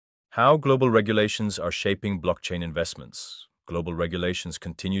How global regulations are shaping blockchain investments. Global regulations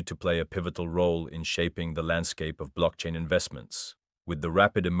continue to play a pivotal role in shaping the landscape of blockchain investments. With the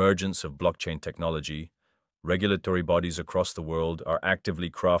rapid emergence of blockchain technology, regulatory bodies across the world are actively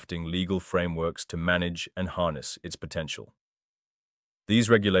crafting legal frameworks to manage and harness its potential. These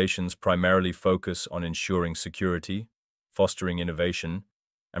regulations primarily focus on ensuring security, fostering innovation,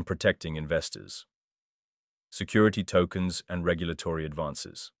 and protecting investors. Security tokens and regulatory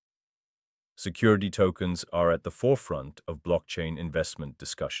advances. Security tokens are at the forefront of blockchain investment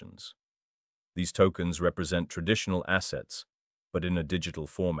discussions. These tokens represent traditional assets, but in a digital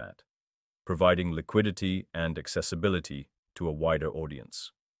format, providing liquidity and accessibility to a wider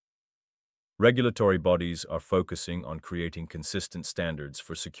audience. Regulatory bodies are focusing on creating consistent standards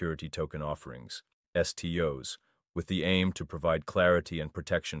for security token offerings, STOs, with the aim to provide clarity and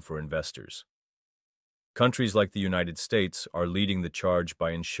protection for investors. Countries like the United States are leading the charge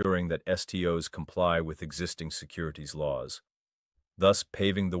by ensuring that STOs comply with existing securities laws, thus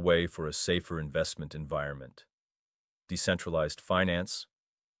paving the way for a safer investment environment. Decentralized finance,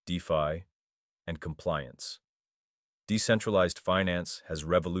 DeFi, and compliance. Decentralized finance has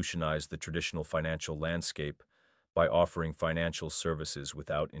revolutionized the traditional financial landscape by offering financial services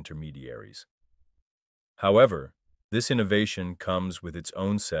without intermediaries. However, this innovation comes with its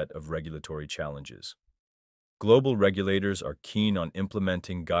own set of regulatory challenges. Global regulators are keen on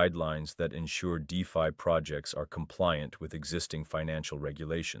implementing guidelines that ensure DeFi projects are compliant with existing financial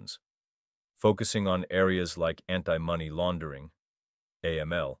regulations, focusing on areas like anti-money laundering,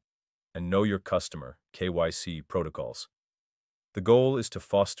 AML, and Know Your Customer, KYC protocols. The goal is to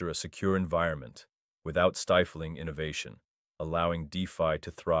foster a secure environment without stifling innovation, allowing DeFi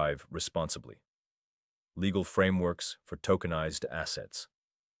to thrive responsibly. Legal frameworks for tokenized assets.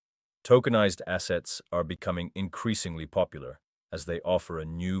 Tokenized assets are becoming increasingly popular as they offer a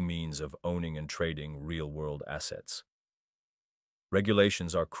new means of owning and trading real-world assets.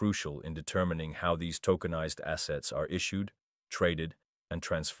 Regulations are crucial in determining how these tokenized assets are issued, traded, and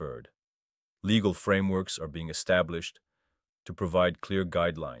transferred. Legal frameworks are being established to provide clear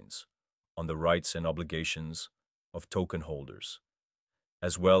guidelines on the rights and obligations of token holders,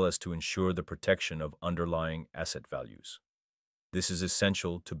 as well as to ensure the protection of underlying asset values. This is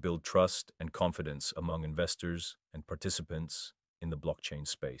essential to build trust and confidence among investors and participants in the blockchain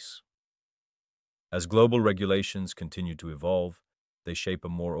space. As global regulations continue to evolve, they shape a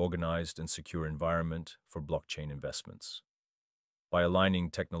more organized and secure environment for blockchain investments. By aligning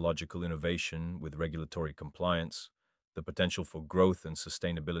technological innovation with regulatory compliance, the potential for growth and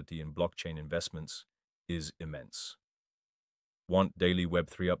sustainability in blockchain investments is immense. Want daily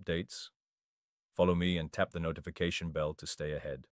Web3 updates? Follow me and tap the notification bell to stay ahead.